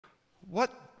What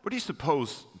do you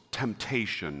suppose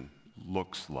temptation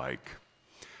looks like?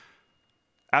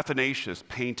 Athanasius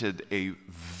painted a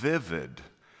vivid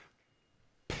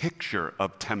picture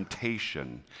of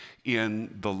temptation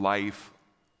in the life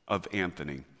of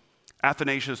Anthony.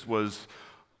 Athanasius was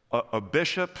a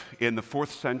bishop in the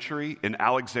 4th century in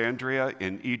Alexandria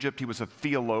in Egypt. He was a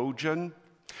theologian.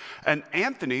 And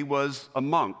Anthony was a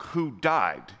monk who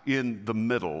died in the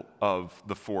middle of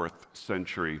the 4th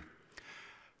century.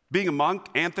 Being a monk,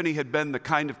 Anthony had been the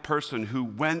kind of person who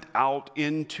went out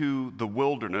into the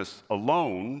wilderness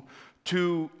alone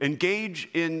to engage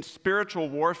in spiritual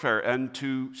warfare and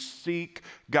to seek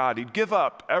God. He'd give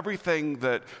up everything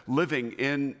that living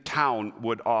in town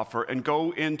would offer and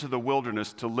go into the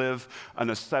wilderness to live an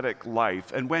ascetic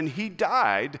life. And when he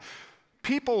died,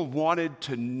 people wanted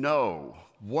to know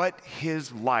what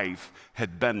his life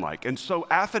had been like. And so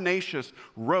Athanasius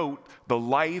wrote the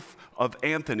life of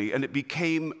Anthony, and it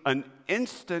became an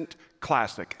instant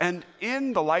classic. And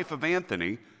in the life of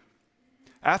Anthony,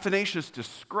 Athanasius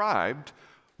described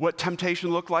what temptation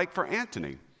looked like for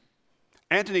Anthony.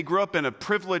 Anthony grew up in a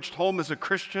privileged home as a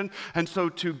Christian, and so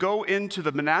to go into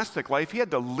the monastic life, he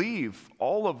had to leave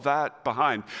all of that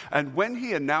behind. And when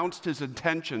he announced his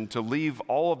intention to leave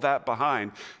all of that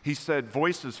behind, he said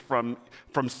voices from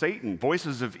Satan,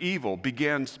 voices of evil,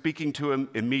 began speaking to him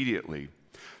immediately,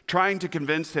 trying to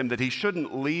convince him that he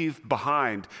shouldn't leave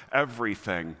behind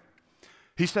everything.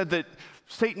 He said that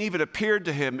Satan even appeared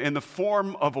to him in the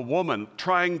form of a woman,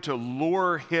 trying to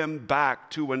lure him back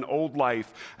to an old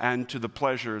life and to the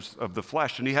pleasures of the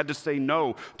flesh. And he had to say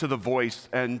no to the voice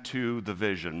and to the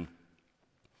vision.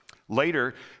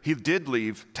 Later, he did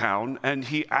leave town, and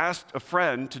he asked a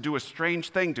friend to do a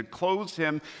strange thing, to close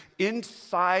him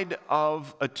inside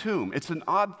of a tomb. It's an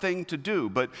odd thing to do,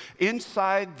 but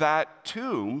inside that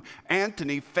tomb,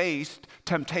 Anthony faced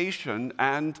temptation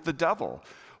and the devil.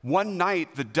 One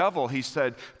night, the devil, he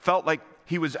said, felt like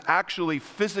he was actually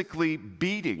physically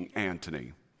beating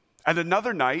Anthony. And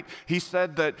another night, he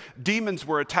said that demons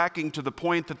were attacking to the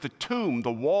point that the tomb,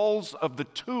 the walls of the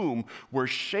tomb were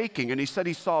shaking. And he said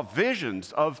he saw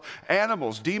visions of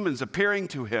animals, demons appearing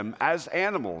to him as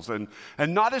animals and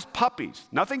not as puppies.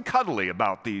 Nothing cuddly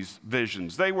about these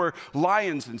visions. They were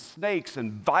lions and snakes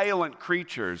and violent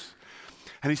creatures.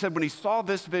 And he said when he saw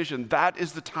this vision, that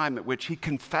is the time at which he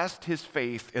confessed his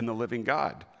faith in the living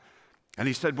God. And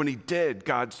he said when he did,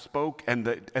 God spoke and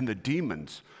the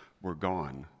demons were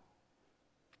gone.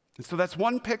 And so that's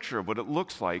one picture of what it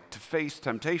looks like to face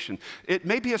temptation. It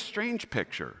may be a strange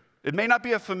picture. It may not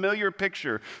be a familiar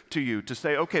picture to you to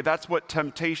say, okay, that's what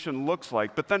temptation looks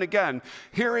like. But then again,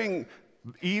 hearing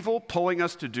evil pulling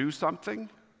us to do something,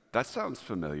 that sounds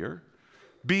familiar.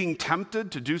 Being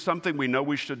tempted to do something we know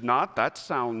we should not, that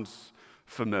sounds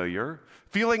familiar.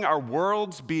 Feeling our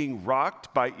worlds being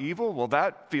rocked by evil, well,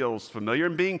 that feels familiar.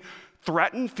 And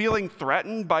feeling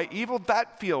threatened by evil,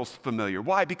 that feels familiar.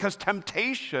 Why? Because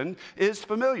temptation is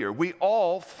familiar. We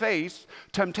all face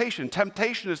temptation.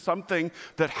 Temptation is something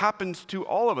that happens to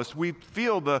all of us. We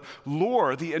feel the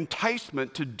lure, the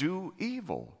enticement to do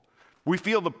evil. We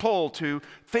feel the pull to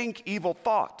think evil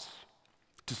thoughts,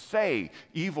 to say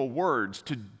evil words,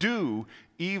 to do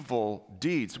evil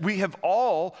deeds. We have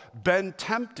all been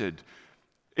tempted.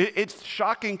 It's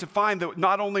shocking to find that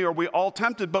not only are we all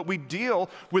tempted, but we deal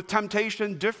with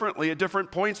temptation differently at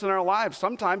different points in our lives.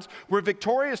 Sometimes we're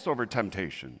victorious over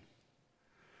temptation.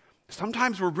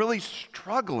 Sometimes we're really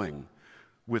struggling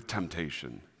with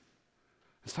temptation.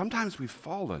 Sometimes we've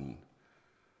fallen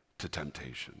to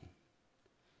temptation.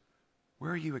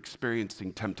 Where are you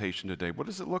experiencing temptation today? What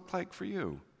does it look like for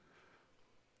you?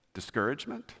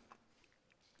 Discouragement?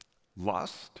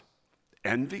 Lust?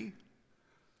 Envy?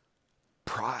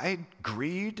 Pride?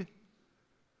 Greed?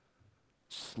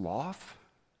 Sloth?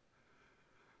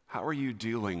 How are you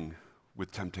dealing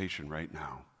with temptation right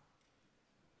now?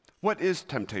 What is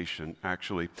temptation,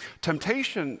 actually?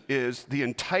 Temptation is the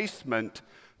enticement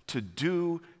to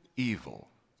do evil.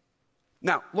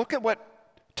 Now, look at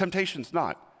what temptation's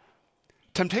not.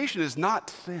 Temptation is not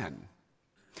sin.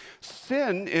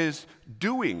 Sin is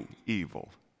doing evil.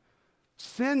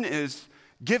 Sin is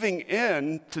giving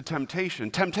in to temptation.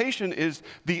 Temptation is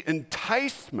the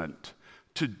enticement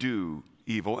to do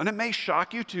evil. And it may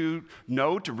shock you to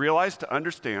know, to realize, to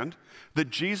understand that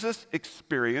Jesus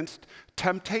experienced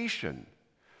temptation.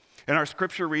 In our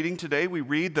scripture reading today, we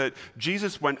read that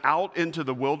Jesus went out into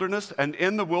the wilderness, and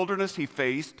in the wilderness he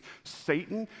faced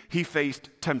Satan, he faced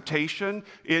temptation.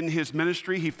 In his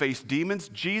ministry, he faced demons.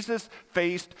 Jesus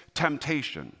faced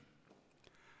temptation.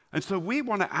 And so we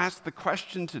want to ask the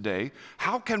question today,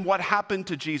 how can what happened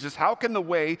to Jesus, how can the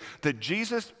way that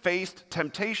Jesus faced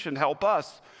temptation help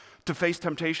us to face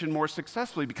temptation more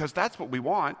successfully? Because that's what we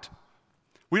want.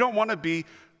 We don't want to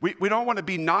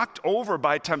be knocked over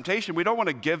by temptation. We don't want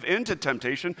to give in to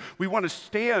temptation. We want to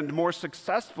stand more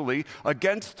successfully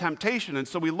against temptation. And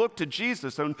so we look to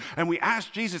Jesus and we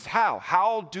ask Jesus, how?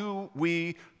 How do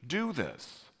we do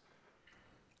this?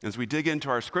 As we dig into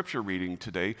our scripture reading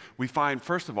today, we find,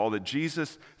 first of all, that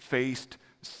Jesus faced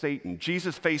Satan.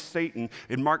 Jesus faced Satan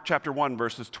in Mark chapter 1,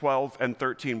 verses 12 and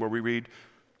 13, where we read,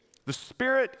 "The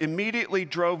Spirit immediately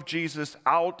drove Jesus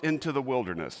out into the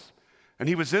wilderness, and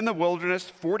he was in the wilderness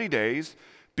 40 days,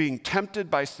 being tempted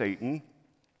by Satan,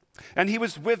 and he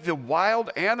was with the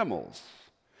wild animals,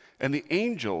 and the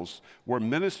angels were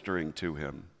ministering to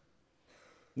him."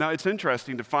 Now, it's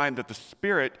interesting to find that the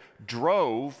Spirit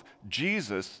drove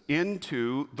Jesus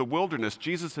into the wilderness.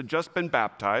 Jesus had just been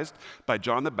baptized by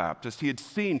John the Baptist. He had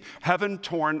seen heaven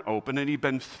torn open, and he'd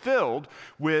been filled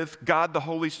with God the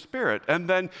Holy Spirit. And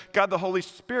then God the Holy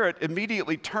Spirit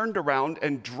immediately turned around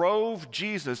and drove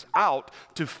Jesus out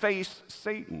to face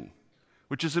Satan,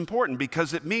 which is important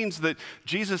because it means that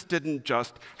Jesus didn't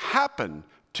just happen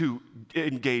to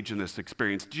engage in this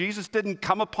experience. Jesus didn't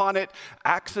come upon it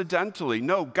accidentally.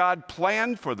 No, God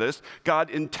planned for this. God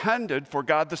intended for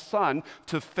God the Son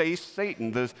to face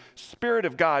Satan. The Spirit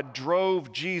of God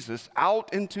drove Jesus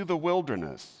out into the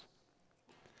wilderness.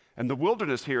 And the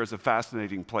wilderness here is a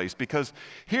fascinating place because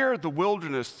here the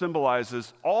wilderness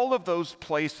symbolizes all of those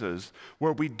places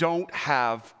where we don't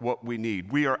have what we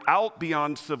need. We are out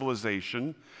beyond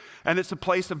civilization, and it's a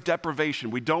place of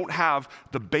deprivation. We don't have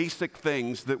the basic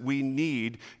things that we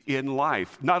need in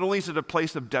life. Not only is it a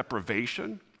place of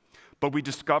deprivation, but we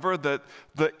discover that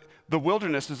the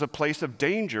wilderness is a place of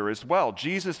danger as well.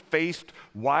 Jesus faced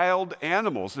wild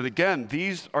animals. And again,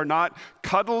 these are not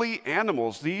cuddly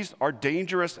animals. These are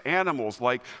dangerous animals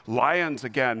like lions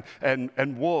again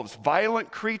and wolves,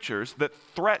 violent creatures that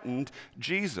threatened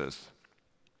Jesus.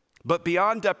 But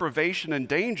beyond deprivation and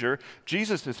danger,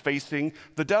 Jesus is facing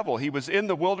the devil. He was in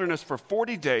the wilderness for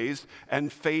 40 days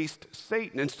and faced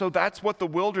Satan. And so that's what the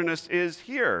wilderness is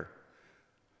here.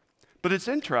 But it's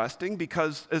interesting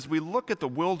because as we look at the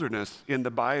wilderness in the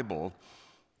Bible,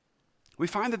 we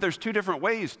find that there's two different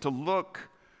ways to look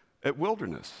at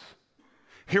wilderness.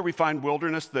 Here we find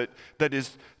wilderness that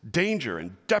is danger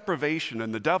and deprivation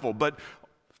and the devil, but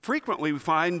frequently we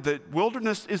find that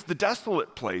wilderness is the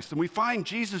desolate place, and we find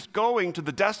Jesus going to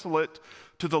the desolate,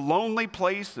 to the lonely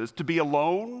places, to be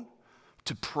alone,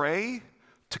 to pray,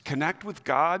 to connect with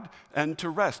God, and to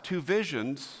rest. Two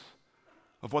visions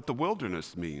of what the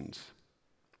wilderness means.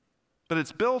 But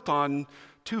it's built on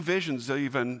two visions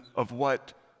even of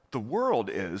what the world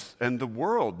is and the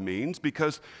world means,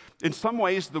 because in some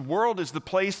ways the world is the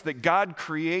place that God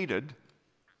created.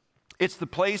 It's the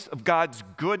place of God's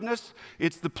goodness.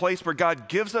 It's the place where God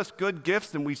gives us good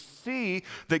gifts, and we see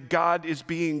that God is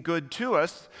being good to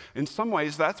us. In some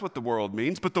ways, that's what the world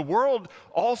means. But the world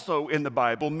also in the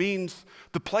Bible means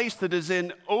the place that is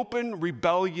in open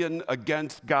rebellion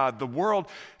against God. The world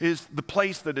is the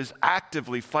place that is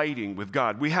actively fighting with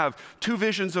God. We have two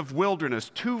visions of wilderness,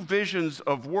 two visions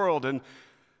of world, and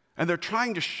they're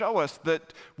trying to show us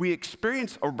that we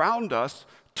experience around us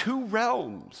two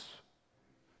realms.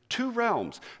 Two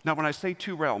realms. Now, when I say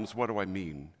two realms, what do I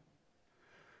mean?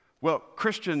 Well,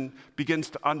 Christian begins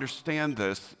to understand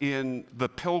this in the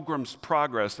Pilgrim's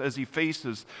Progress as he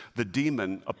faces the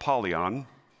demon Apollyon.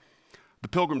 The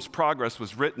Pilgrim's Progress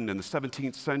was written in the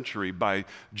 17th century by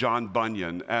John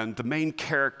Bunyan, and the main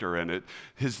character in it,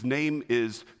 his name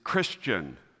is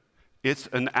Christian. It's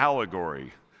an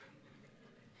allegory.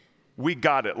 We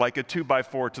got it like a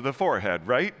 2x4 to the forehead,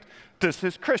 right? This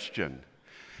is Christian.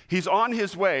 He's on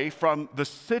his way from the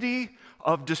city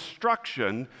of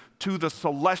destruction to the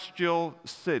celestial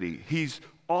city. He's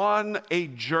on a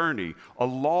journey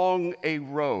along a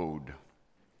road.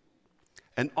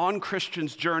 And on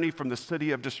Christian's journey from the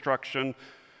city of destruction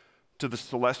to the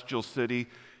celestial city,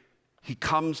 he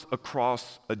comes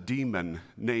across a demon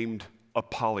named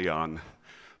Apollyon.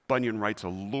 Bunyan writes a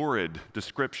lurid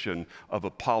description of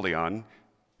Apollyon.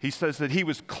 He says that he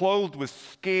was clothed with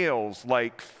scales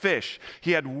like fish.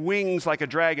 He had wings like a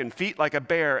dragon, feet like a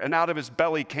bear, and out of his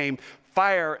belly came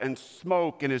fire and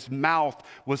smoke, and his mouth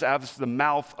was as the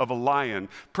mouth of a lion.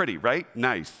 Pretty, right?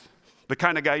 Nice. The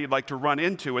kind of guy you'd like to run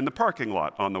into in the parking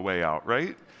lot on the way out,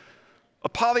 right?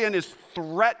 Apollyon is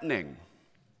threatening.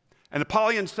 And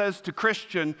Apollyon says to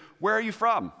Christian, "Where are you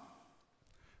from?" And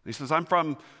he says, I'm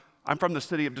from the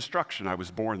city of destruction. I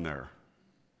was born there.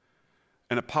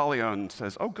 And Apollyon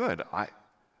says, "Oh, good.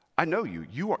 I I know you.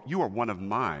 You are one of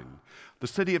mine. The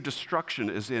city of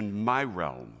destruction is in my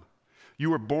realm.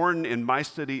 You were born in my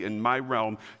city, in my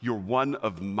realm. You're one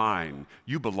of mine.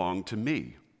 You belong to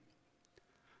me.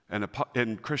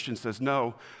 And Christian says,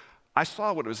 no, I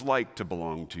saw what it was like to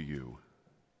belong to you.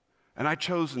 And I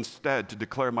chose instead to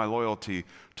declare my loyalty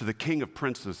to the King of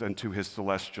Princes and to his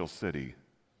celestial city.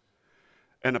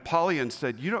 And Apollyon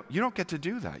said, you don't get to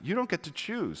do that. You don't get to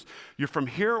choose. You're from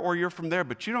here or you're from there,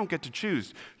 but you don't get to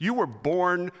choose. You were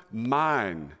born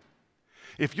mine.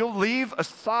 If you'll leave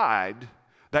aside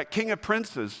that King of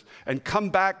Princes and come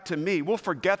back to me, we'll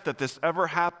forget that this ever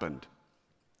happened.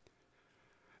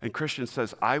 And Christian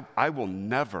says, I will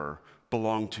never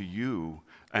belong to you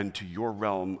and to your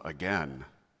realm again.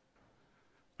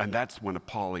 And that's when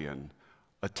Apollyon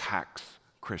attacks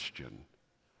Christian.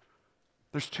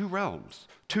 There's two realms,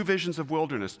 two visions of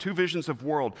wilderness, two visions of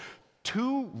world,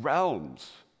 two realms.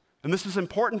 And this is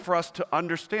important for us to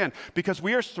understand because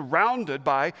we are surrounded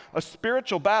by a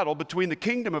spiritual battle between the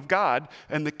kingdom of God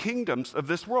and the kingdoms of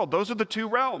this world. Those are the two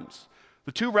realms.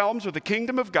 The two realms are the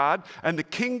kingdom of God and the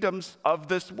kingdoms of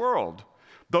this world.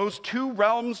 Those two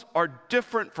realms are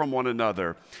different from one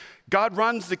another. God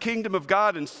runs the kingdom of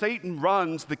God and Satan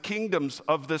runs the kingdoms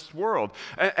of this world.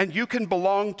 And you can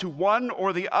belong to one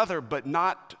or the other, but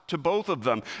not to both of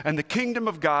them. And the kingdom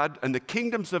of God and the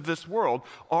kingdoms of this world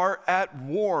are at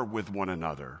war with one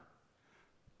another.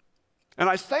 And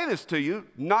I say this to you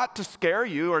not to scare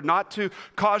you or not to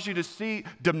cause you to see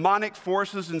demonic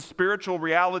forces and spiritual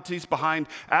realities behind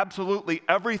absolutely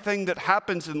everything that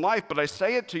happens in life, but I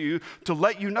say it to you to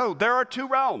let you know there are two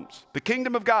realms, the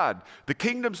kingdom of God, the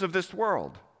kingdoms of this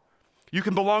world. You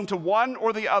can belong to one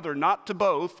or the other, not to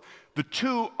both. The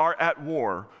two are at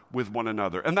war with one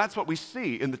another. And that's what we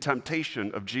see in the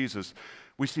temptation of Jesus.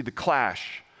 We see the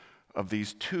clash of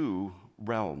these two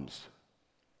realms.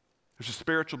 There's a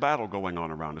spiritual battle going on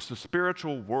around us, a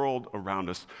spiritual world around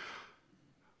us.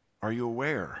 Are you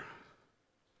aware?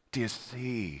 Do you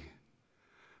see?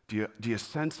 Do you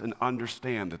sense and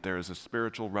understand that there is a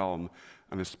spiritual realm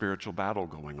and a spiritual battle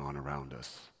going on around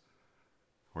us?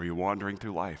 Or are you wandering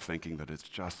through life thinking that it's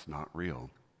just not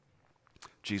real?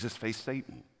 Jesus faced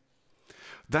Satan.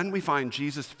 Then we find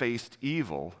Jesus faced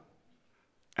evil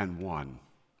and won.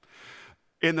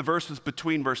 In the verses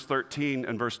between verse 13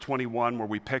 and verse 21, where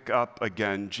we pick up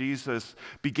again, Jesus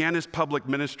began his public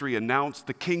ministry, announced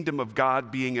the kingdom of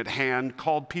God being at hand,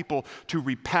 called people to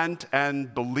repent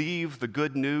and believe the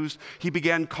good news. He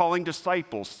began calling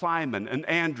disciples, Simon and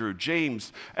Andrew,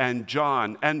 James and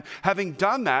John. And having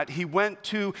done that, he went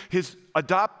to his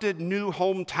adopted new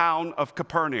hometown of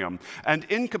Capernaum. And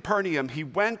in Capernaum, he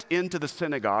went into the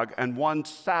synagogue, and one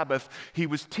Sabbath he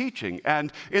was teaching.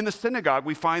 And in the synagogue,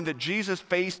 we find that Jesus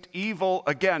faced evil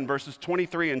again. Verses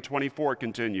 23 and 24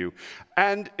 continue.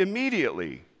 And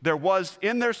immediately there was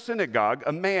in their synagogue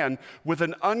a man with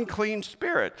an unclean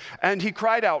spirit. And he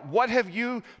cried out, "What have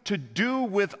you to do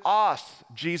with us,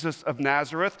 Jesus of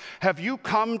Nazareth? Have you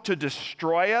come to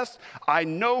destroy us? I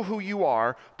know who you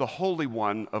are, the Holy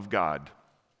One of God."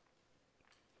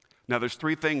 Now, there's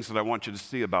three things that I want you to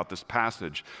see about this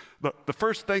passage. The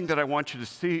first thing that I want you to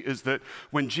see is that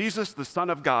when Jesus, the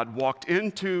Son of God, walked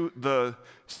into the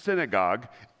synagogue,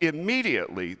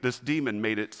 immediately this demon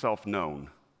made itself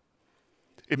known.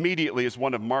 Immediately is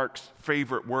one of Mark's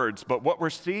favorite words, but what we're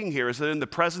seeing here is that in the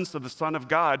presence of the Son of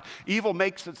God, evil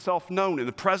makes itself known. In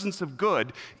the presence of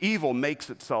good, evil makes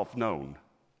itself known.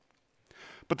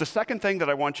 But the second thing that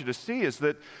I want you to see is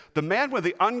that the man with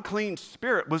the unclean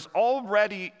spirit was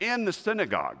already in the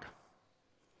synagogue.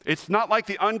 It's not like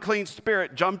the unclean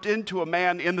spirit jumped into a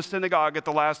man in the synagogue at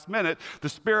the last minute. The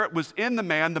spirit was in the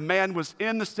man was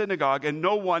in the synagogue, and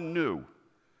no one knew.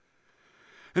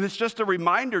 And it's just a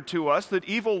reminder to us that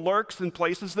evil lurks in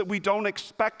places that we don't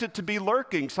expect it to be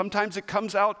lurking. Sometimes it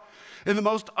comes out in the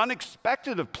most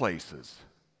unexpected of places.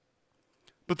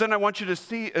 But then I want you to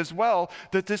see as well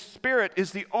that this spirit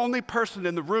is the only person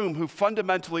in the room who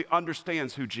fundamentally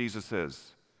understands who Jesus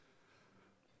is.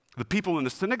 The people in the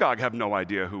synagogue have no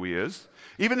idea who he is.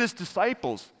 Even his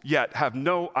disciples yet have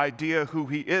no idea who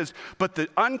he is. But the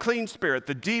unclean spirit,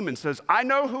 the demon, says, "I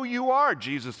know who you are,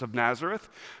 Jesus of Nazareth.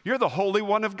 You're the Holy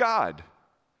One of God."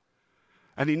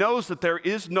 And he knows that there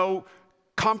is no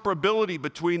comparability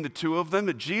between the two of them,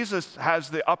 that Jesus has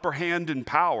the upper hand in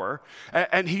power,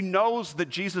 and he knows that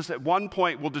Jesus at one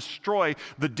point will destroy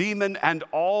the demon and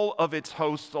all of its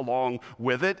hosts along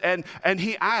with it, and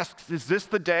he asks, "Is this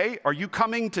the day? Are you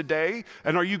coming today?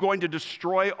 And are you going to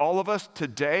destroy all of us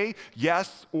today?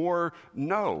 Yes or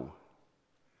no?"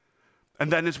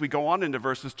 And then as we go on into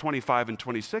verses 25 and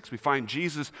 26, we find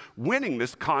Jesus winning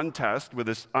this contest with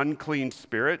this unclean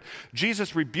spirit.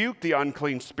 Jesus rebuked the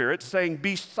unclean spirit, saying,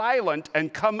 "Be silent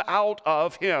and come out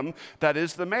of him," that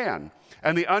is the man.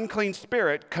 And the unclean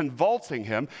spirit, convulsing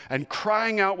him and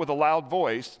crying out with a loud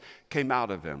voice, came out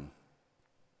of him.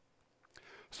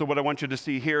 So what I want you to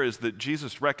see here is that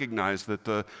Jesus recognized that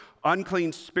the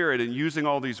unclean spirit, in using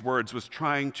all these words, was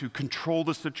trying to control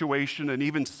the situation and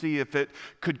even see if it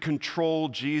could control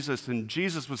Jesus, and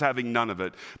Jesus was having none of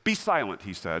it. "Be silent,"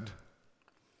 he said.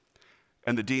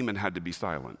 And the demon had to be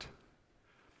silent.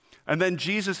 And then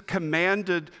Jesus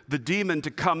commanded the demon to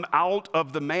come out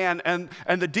of the man, and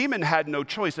the demon had no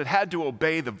choice. It had to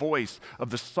obey the voice of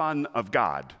the Son of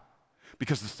God,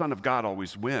 because the Son of God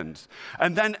always wins.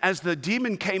 And then as the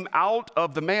demon came out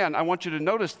of the man, I want you to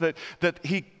notice that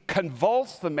he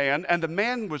convulsed the man, and the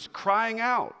man was crying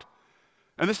out.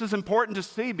 And this is important to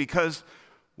see, because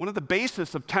one of the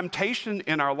basis of temptation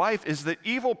in our life is that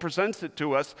evil presents it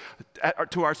to us,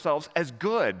 to ourselves, as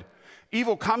good.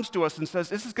 Evil comes to us and says,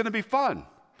 "This is going to be fun.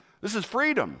 This is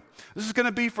freedom. This is going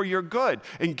to be for your good.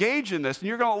 Engage in this, and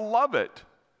you're going to love it."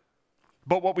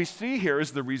 But what we see here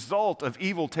is the result of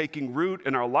evil taking root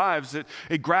in our lives.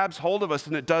 It grabs hold of us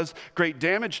and it does great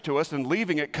damage to us, and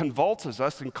leaving it convulses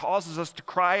us and causes us to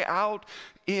cry out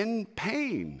in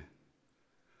pain.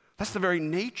 That's the very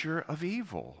nature of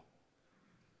evil.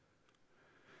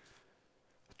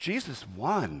 Jesus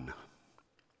won,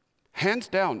 hands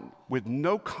down, with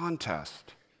no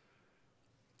contest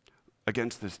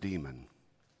against this demon.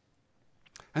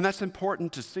 And that's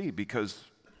important to see, because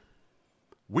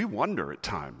we wonder at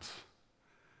times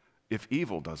if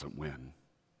evil doesn't win.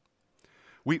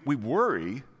 We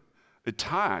worry at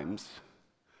times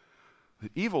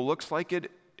that evil looks like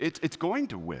it's going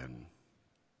to win.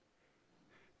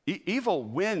 Evil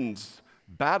wins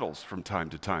battles from time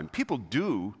to time. People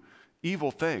do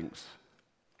evil things.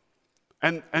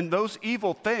 And those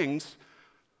evil things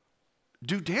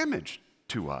do damage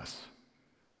to us.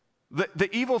 The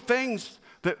evil things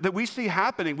that we see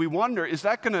happening, we wonder, is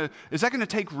that going to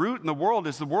take root in the world?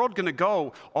 Is the world going to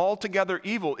go altogether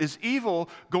evil? Is evil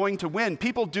going to win?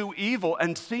 People do evil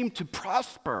and seem to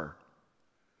prosper.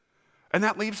 And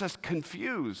that leaves us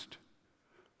confused.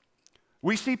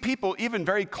 We see people even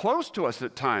very close to us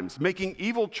at times making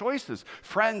evil choices,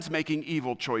 friends making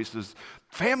evil choices,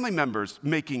 family members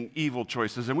making evil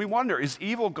choices, and we wonder, is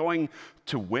evil going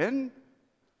to win?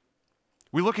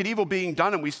 We look at evil being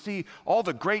done and we see all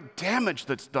the great damage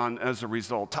that's done as a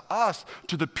result to us,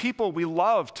 to the people we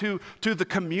love, to the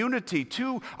community,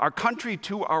 to our country,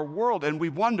 to our world, and we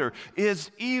wonder,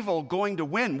 is evil going to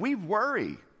win? We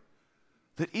worry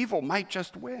that evil might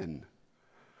just win.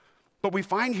 But we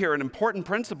find here an important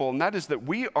principle, and that is that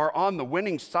we are on the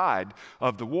winning side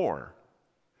of the war.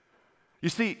 You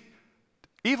see,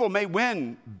 evil may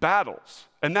win battles,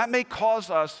 and that may cause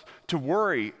us to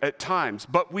worry at times.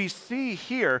 But we see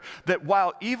here that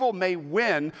while evil may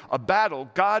win a battle,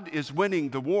 God is winning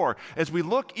the war. As we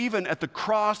look even at the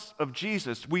cross of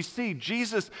Jesus, we see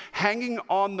Jesus hanging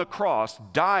on the cross,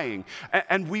 dying,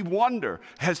 and we wonder,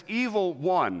 has evil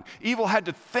won? Evil had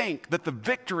to think that the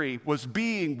victory was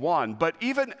being won. But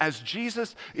even as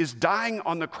Jesus is dying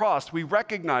on the cross, we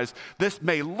recognize this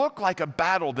may look like a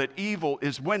battle that evil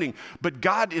is winning, but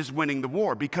God is winning the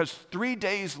war, because 3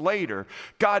 days later,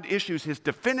 God issues his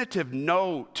definitive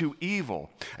no to evil,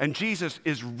 and Jesus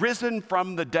is risen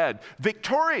from the dead,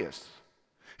 victorious.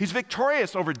 He's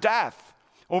victorious over death,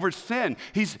 over sin.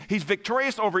 He's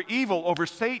victorious over evil, over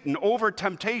Satan, over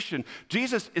temptation.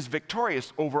 Jesus is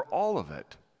victorious over all of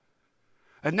it.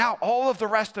 And now all of the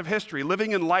rest of history,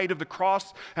 living in light of the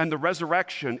cross and the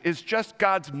resurrection, is just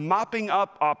God's mopping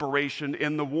up operation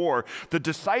in the war. The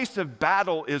decisive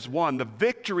battle is won. The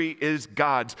victory is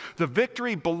God's. The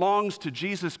victory belongs to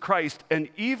Jesus Christ, and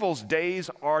evil's days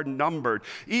are numbered.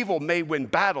 Evil may win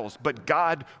battles, but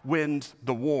God wins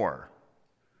the war.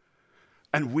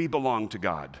 And we belong to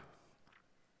God.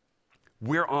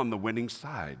 We're on the winning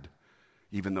side,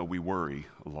 even though we worry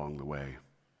along the way.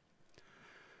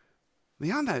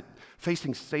 Beyond that,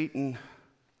 facing Satan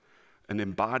and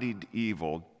embodied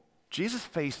evil, Jesus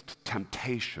faced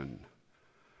temptation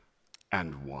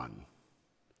and won.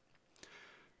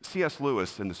 C.S.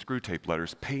 Lewis in the Screwtape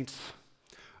Letters paints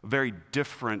a very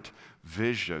different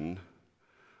vision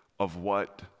of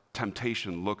what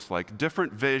temptation looks like.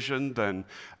 Different vision than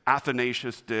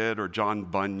Athanasius did or John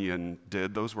Bunyan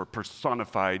did. Those were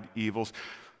personified evils.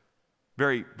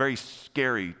 Very, very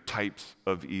scary types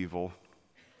of evil.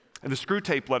 In the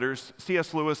Screwtape Letters,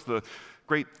 C.S. Lewis, the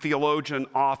great theologian,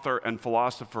 author, and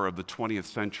philosopher of the 20th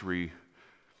century,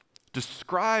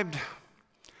 described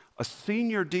a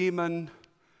senior demon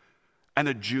and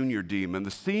a junior demon.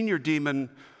 The senior demon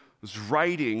was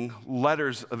writing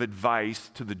letters of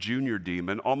advice to the junior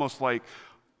demon, almost like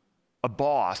a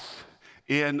boss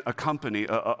in a company,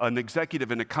 an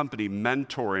executive in a company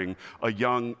mentoring a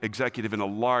young executive in a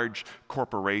large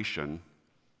corporation.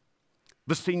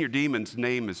 The senior demon's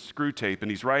name is Screwtape,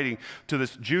 and he's writing to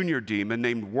this junior demon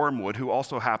named Wormwood, who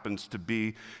also happens to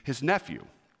be his nephew.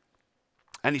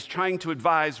 And he's trying to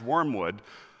advise Wormwood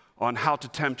on how to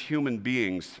tempt human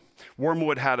beings.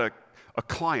 Wormwood had a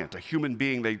client, a human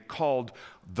being they called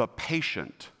the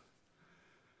patient.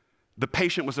 The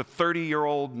patient was a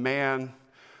 30-year-old man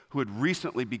who had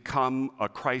recently become a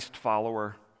Christ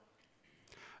follower.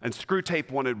 And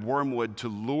Screwtape wanted Wormwood to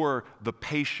lure the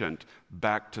patient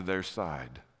back to their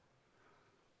side.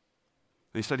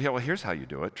 And he said, yeah, well, here's how you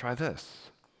do it. Try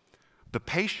this. The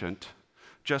patient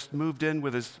just moved in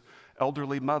with his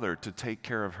elderly mother to take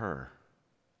care of her.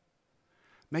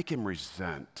 Make him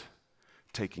resent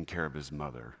taking care of his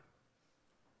mother.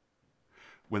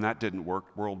 When that didn't work,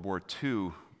 World War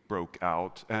II broke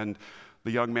out, and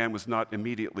the young man was not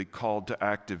immediately called to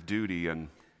active duty. And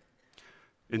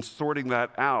in sorting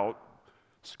that out,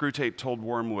 Screwtape told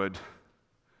Wormwood,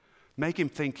 make him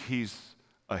think he's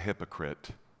a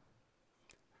hypocrite.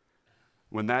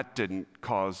 When that didn't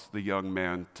cause the young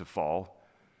man to fall,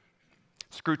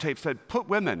 Screwtape said, put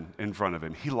women in front of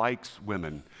him. He likes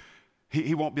women.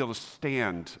 He won't be able to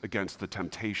stand against the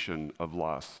temptation of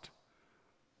lust.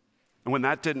 And when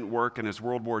that didn't work, and as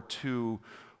World War II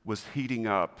was heating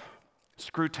up,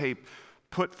 Screwtape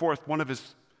put forth one of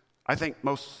his, I think,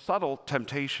 most subtle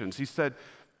temptations. He said,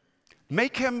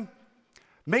 make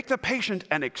the patient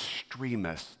an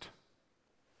extremist.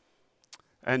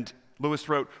 And Lewis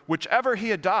wrote, whichever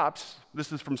he adopts,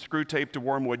 this is from Screwtape to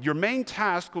Wormwood, your main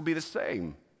task will be the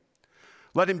same.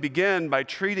 Let him begin by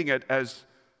treating it as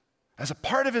a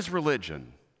part of his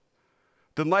religion.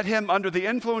 Then let him, under the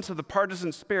influence of the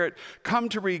partisan spirit, come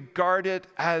to regard it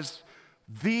as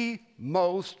the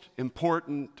most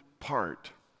important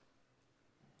part.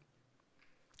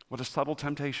 What a subtle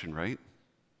temptation, right?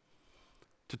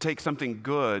 To take something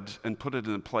good and put it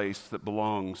in a place that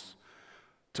belongs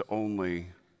to only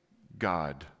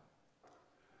God.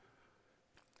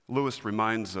 Lewis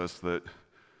reminds us that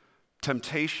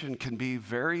temptation can be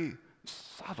very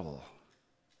subtle.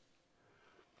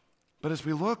 But as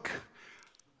we look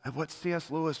at what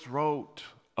C.S. Lewis wrote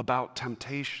about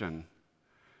temptation,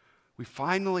 we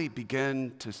finally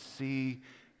begin to see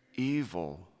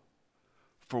evil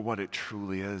for what it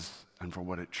truly is and for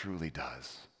what it truly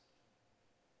does.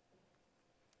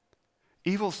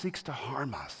 Evil seeks to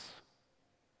harm us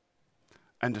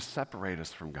and to separate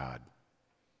us from God.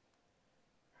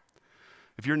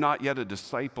 If you're not yet a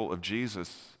disciple of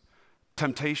Jesus,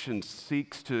 temptation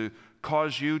seeks to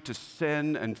cause you to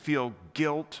sin and feel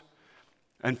guilt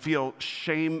and feel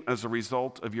shame as a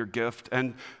result of your gift,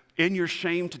 and in your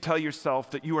shame to tell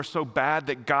yourself that you are so bad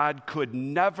that God could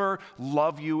never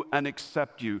love you and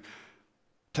accept you.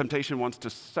 Temptation wants to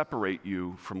separate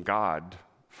you from God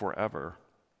forever.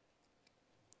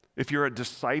 If you're a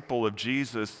disciple of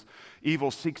Jesus, evil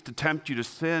seeks to tempt you to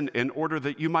sin in order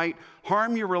that you might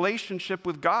harm your relationship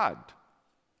with God.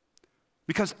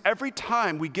 Because every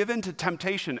time we give in to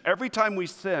temptation, every time we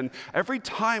sin, every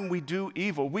time we do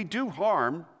evil, we do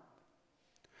harm.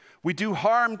 We do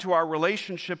harm to our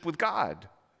relationship with God.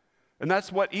 And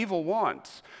that's what evil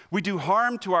wants. We do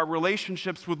harm to our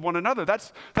relationships with one another.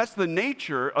 That's the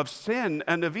nature of sin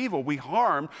and of evil. We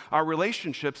harm our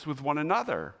relationships with one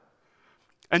another.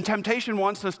 And temptation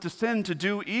wants us to sin, to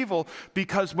do evil,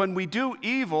 because when we do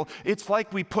evil, it's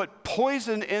like we put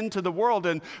poison into the world,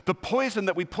 and the poison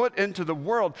that we put into the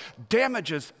world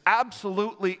damages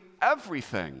absolutely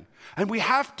everything. And we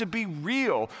have to be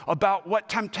real about what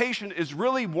temptation is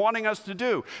really wanting us to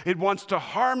do. It wants to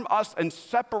harm us and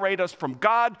separate us from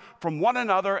God, from one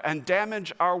another, and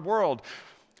damage our world.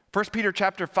 1 Peter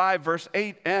chapter 5, verse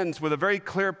 8 ends with a very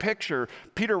clear picture.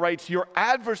 Peter writes, your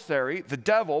adversary, the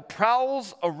devil,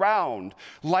 prowls around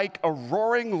like a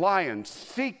roaring lion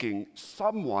seeking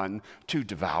someone to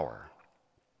devour.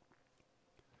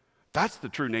 That's the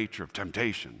true nature of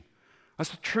temptation.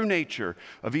 That's the true nature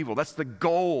of evil. That's the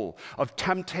goal of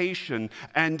temptation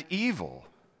and evil.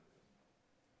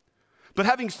 But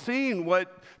having seen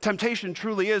what temptation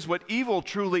truly is, what evil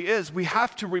truly is, we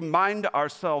have to remind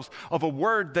ourselves of a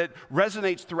word that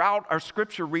resonates throughout our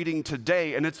scripture reading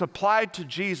today, and it's applied to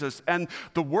Jesus. And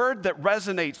the word that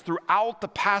resonates throughout the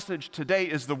passage today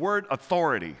is the word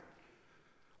authority.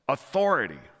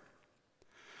 Authority.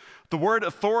 The word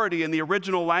authority in the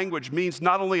original language means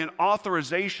not only an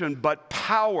authorization, but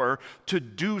power to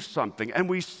do something. And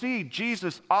we see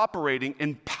Jesus operating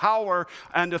in power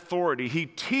and authority. He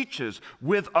teaches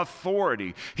with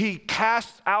authority. He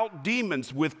casts out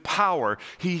demons with power.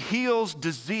 He heals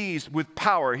disease with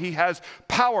power. He has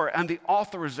power and the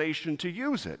authorization to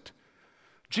use it.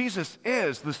 Jesus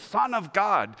is the Son of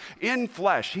God in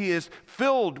flesh. He is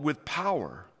filled with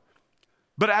power.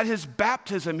 But at his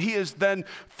baptism, he is then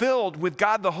filled with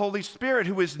God the Holy Spirit,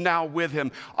 who is now with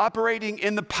him, operating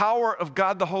in the power of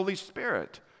God the Holy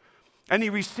Spirit. And he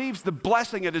receives the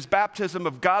blessing at his baptism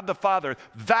of God the Father.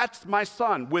 That's my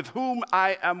Son, with whom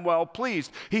I am well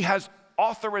pleased. He has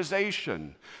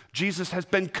authorization. Jesus has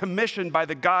been commissioned by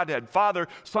the Godhead, Father,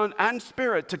 Son, and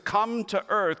Spirit, to come to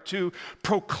earth to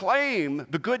proclaim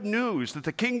the good news that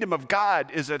the kingdom of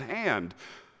God is at hand.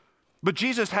 But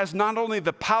Jesus has not only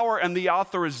the power and the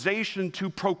authorization to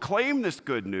proclaim this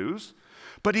good news,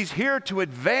 but he's here to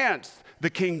advance the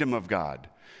kingdom of God.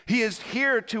 He is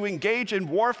here to engage in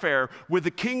warfare with the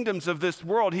kingdoms of this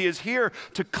world. He is here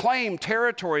to claim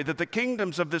territory that the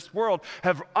kingdoms of this world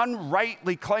have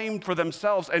unrightly claimed for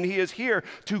themselves. And he is here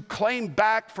to claim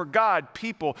back for God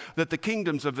people that the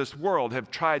kingdoms of this world have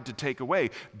tried to take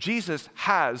away. Jesus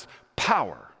has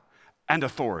power and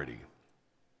authority.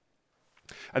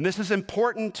 And this is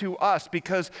important to us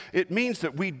because it means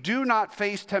that we do not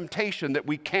face temptation that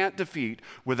we can't defeat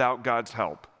without God's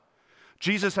help.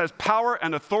 Jesus has power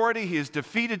and authority. He has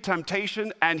defeated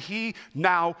temptation, and he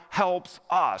now helps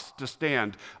us to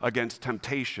stand against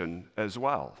temptation as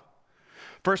well.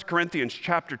 1 Corinthians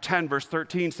chapter 10, verse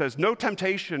 13 says, "No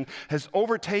temptation has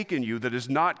overtaken you that is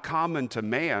not common to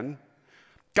man.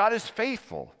 God is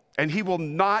faithful, and he will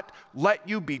not let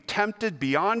you be tempted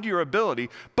beyond your ability,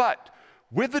 but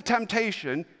with the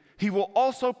temptation, he will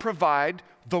also provide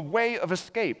the way of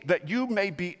escape, that you may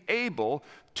be able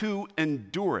to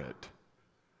endure it."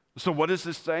 So what is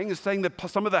this saying? It's saying that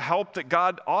some of the help that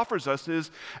God offers us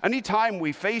is anytime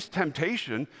we face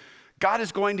temptation, God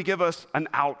is going to give us an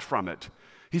out from it.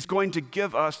 He's going to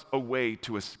give us a way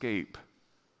to escape.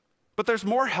 But there's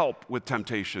more help with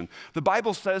temptation. The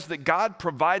Bible says that God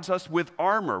provides us with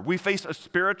armor. We face a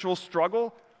spiritual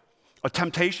struggle, a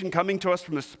temptation coming to us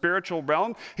from the spiritual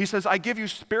realm. He says, I give you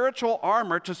spiritual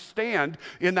armor to stand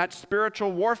in that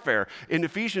spiritual warfare. In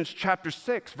Ephesians chapter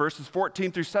 6, verses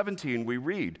 14 through 17, we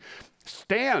read,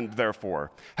 "Stand,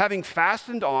 therefore, having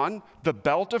fastened on the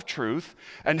belt of truth,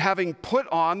 and having put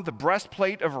on the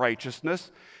breastplate of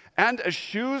righteousness, and as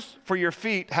shoes for your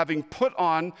feet, having put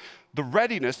on the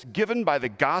readiness given by the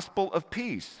gospel of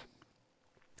peace.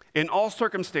 In all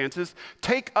circumstances,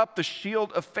 take up the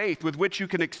shield of faith with which you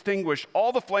can extinguish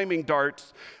all the flaming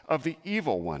darts of the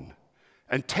evil one,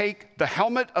 and take the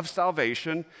helmet of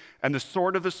salvation and the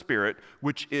sword of the Spirit,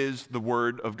 which is the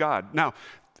word of God." Now,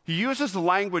 he uses the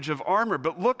language of armor,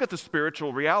 but look at the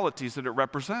spiritual realities that it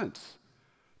represents.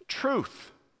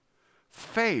 Truth,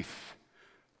 faith,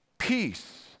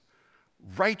 peace,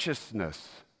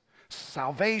 righteousness,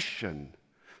 salvation,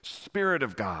 Spirit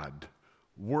of God,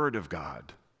 Word of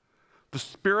God. The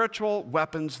spiritual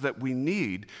weapons that we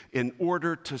need in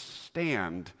order to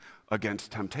stand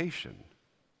against temptation.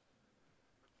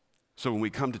 So when we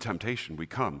come to temptation, we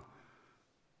come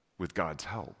with God's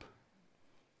help.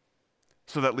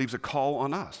 So that leaves a call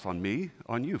on us, on me,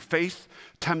 on you. Face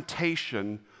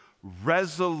temptation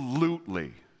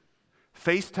resolutely.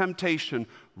 Face temptation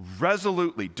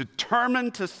resolutely,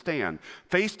 determined to stand.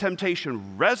 Face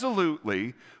temptation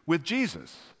resolutely with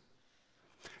Jesus.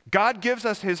 God gives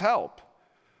us his help.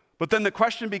 But then the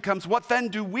question becomes, what then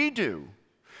do we do?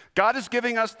 God is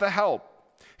giving us the help.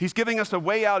 He's giving us a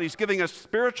way out. He's giving us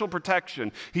spiritual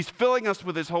protection. He's filling us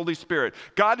with his Holy Spirit.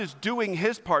 God is doing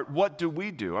his part. What do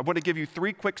we do? I want to give you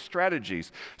 3 quick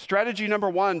strategies. Strategy number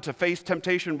 1 to face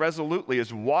temptation resolutely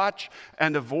is watch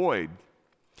and avoid.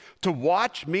 To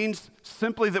watch means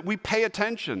simply that we pay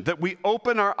attention, that we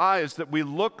open our eyes, that we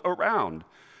look around.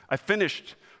 I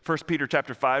finished 1 Peter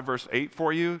chapter 5, verse 8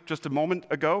 for you just a moment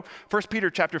ago. 1 Peter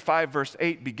chapter 5, verse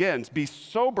 8 begins, "Be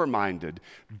sober-minded,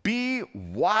 be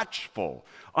watchful."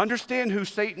 Understand who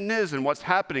Satan is and what's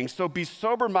happening, so be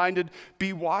sober-minded,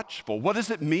 be watchful. What does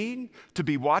it mean to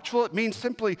be watchful? It means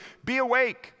simply be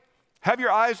awake. Have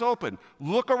your eyes open.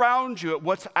 Look around you at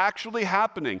what's actually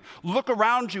happening. Look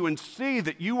around you and see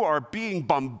that you are being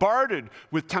bombarded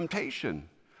with temptation.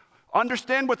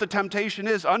 Understand what the temptation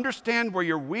is. Understand where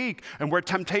you're weak and where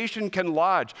temptation can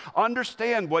lodge.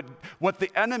 Understand what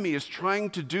the enemy is trying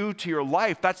to do to your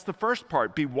life. That's the first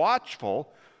part. Be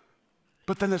watchful.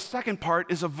 But then the second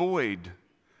part is avoid.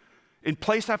 In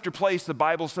place after place, the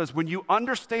Bible says, when you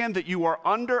understand that you are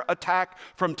under attack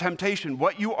from temptation,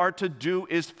 what you are to do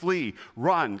is flee,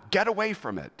 run, get away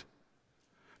from it.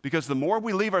 Because the more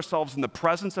we leave ourselves in the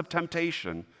presence of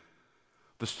temptation,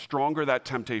 the stronger that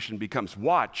temptation becomes.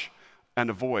 Watch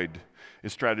and avoid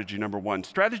is strategy number one.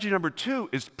 Strategy number two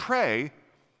is pray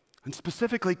and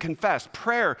specifically confess.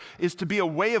 Prayer is to be a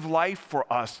way of life for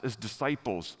us as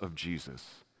disciples of Jesus.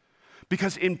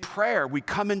 Because in prayer, we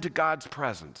come into God's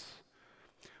presence.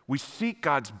 We seek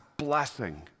God's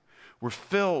blessing. We're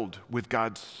filled with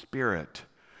God's Spirit.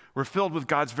 We're filled with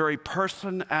God's very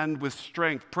person and with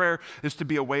strength. Prayer is to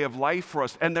be a way of life for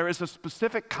us. And there is a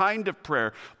specific kind of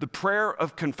prayer, the prayer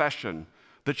of confession,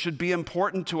 that should be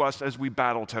important to us as we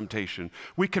battle temptation.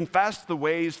 We confess the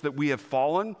ways that we have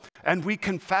fallen, and we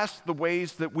confess the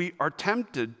ways that we are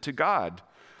tempted to God.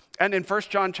 And in 1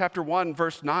 John chapter 1,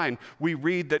 verse 9, we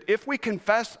read that if we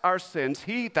confess our sins,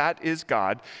 he, that is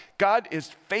God, God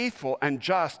is faithful and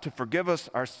just to forgive us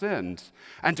our sins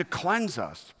and to cleanse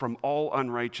us from all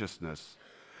unrighteousness.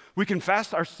 We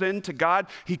confess our sin to God,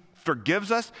 he forgives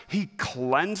us, he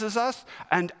cleanses us,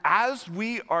 and as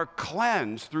we are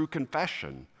cleansed through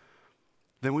confession,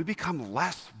 then we become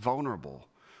less vulnerable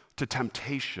to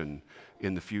temptation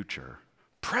in the future.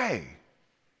 Pray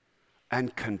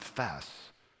and confess.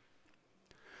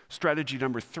 Strategy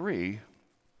number three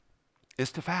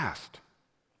is to fast.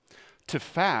 To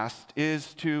fast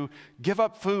is to give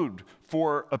up food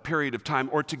for a period of time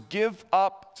or to give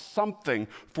up something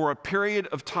for a period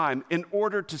of time in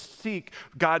order to seek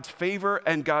God's favor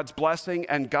and God's blessing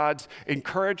and God's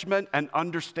encouragement and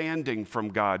understanding from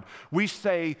God. We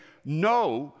say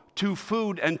no to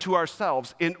food and to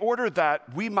ourselves in order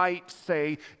that we might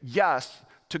say yes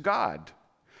to God.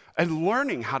 And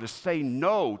learning how to say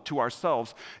no to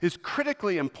ourselves is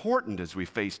critically important as we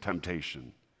face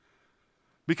temptation.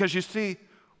 Because you see,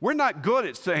 we're not good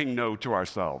at saying no to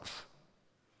ourselves.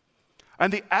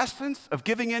 And the essence of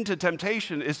giving in to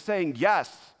temptation is saying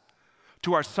yes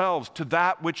to ourselves, to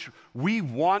that which we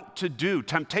want to do.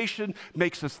 Temptation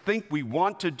makes us think we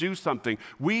want to do something.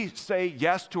 We say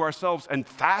yes to ourselves, and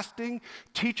fasting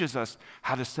teaches us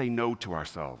how to say no to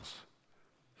ourselves.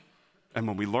 And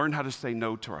when we learn how to say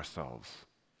no to ourselves,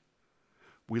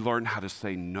 we learn how to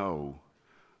say no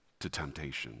to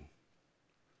temptation.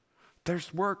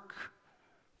 There's work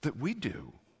that we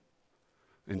do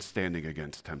in standing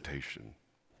against temptation.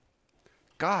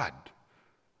 God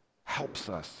helps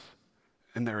us,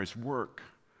 and there is work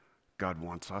God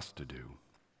wants us to do.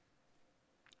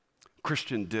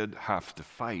 Christian did have to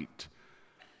fight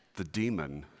the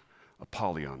demon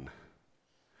Apollyon.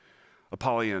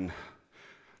 Apollyon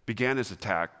began his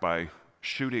attack by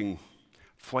shooting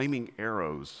flaming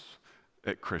arrows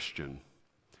at Christian.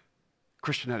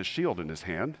 Christian had a shield in his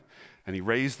hand, and he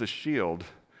raised the shield,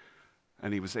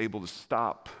 and he was able to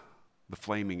stop the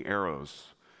flaming arrows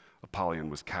Apollyon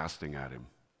was casting at him.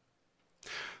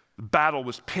 The battle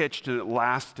was pitched, and it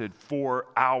lasted 4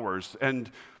 hours, and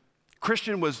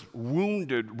Christian was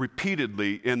wounded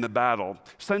repeatedly in the battle.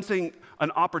 Sensing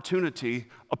an opportunity,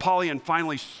 Apollyon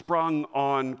finally sprung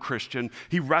on Christian.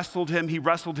 He wrestled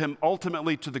him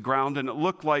ultimately to the ground, and it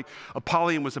looked like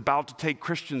Apollyon was about to take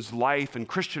Christian's life, and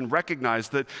Christian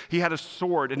recognized that he had a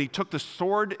sword, and he took the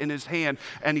sword in his hand,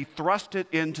 and he thrust it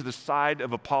into the side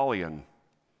of Apollyon.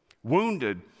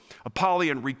 Wounded,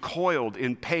 Apollyon recoiled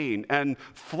in pain and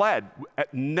fled,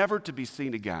 never to be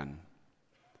seen again.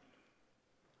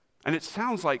 And it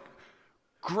sounds like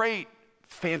great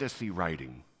fantasy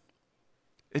writing.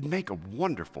 It'd make a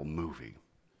wonderful movie.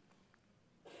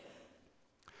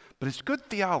 But it's good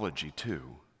theology, too.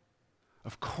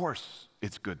 Of course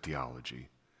it's good theology.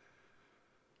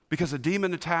 Because a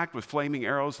demon attacked with flaming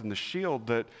arrows, and the shield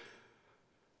that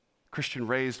Christian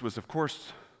raised was, of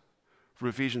course, from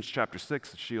Ephesians chapter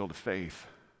 6, the shield of faith.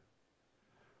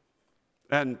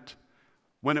 And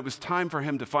when it was time for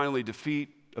him to finally defeat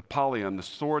Apollyon, the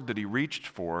sword that he reached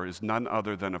for is none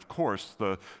other than, of course,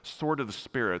 the sword of the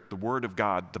Spirit, the Word of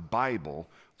God, the Bible,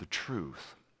 the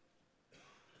truth.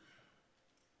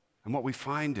 And what we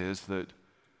find is that,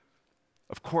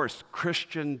 of course,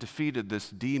 Christian defeated this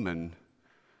demon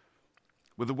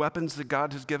with the weapons that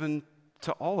God has given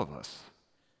to all of us.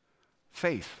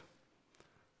 Faith,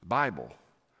 the Bible,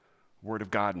 Word of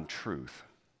God, and truth.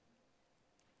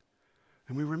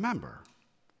 And we remember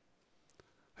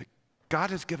that God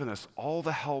has given us all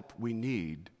the help we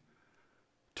need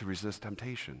to resist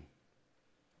temptation.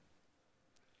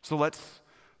 So let's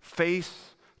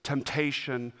face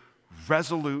temptation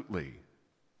resolutely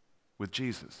with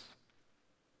Jesus.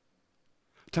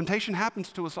 Temptation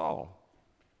happens to us all.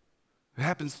 It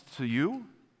happens to you,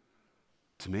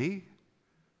 to me,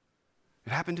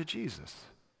 It happened to Jesus.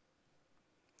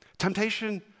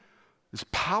 Temptation is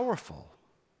powerful.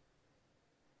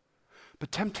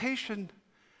 But temptation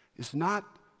is not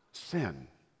sin.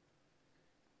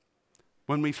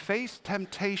 When we face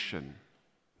temptation,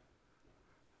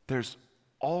 there's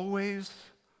always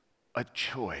a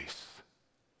choice.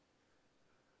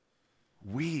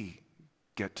 We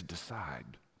get to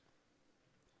decide.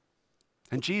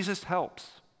 And Jesus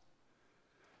helps.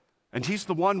 And he's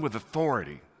the one with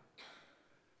authority.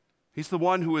 He's the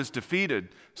one who has defeated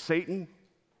Satan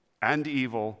and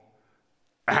evil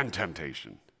and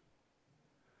temptation.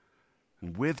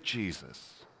 And with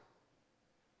Jesus,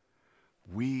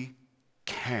 we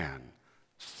can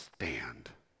stand.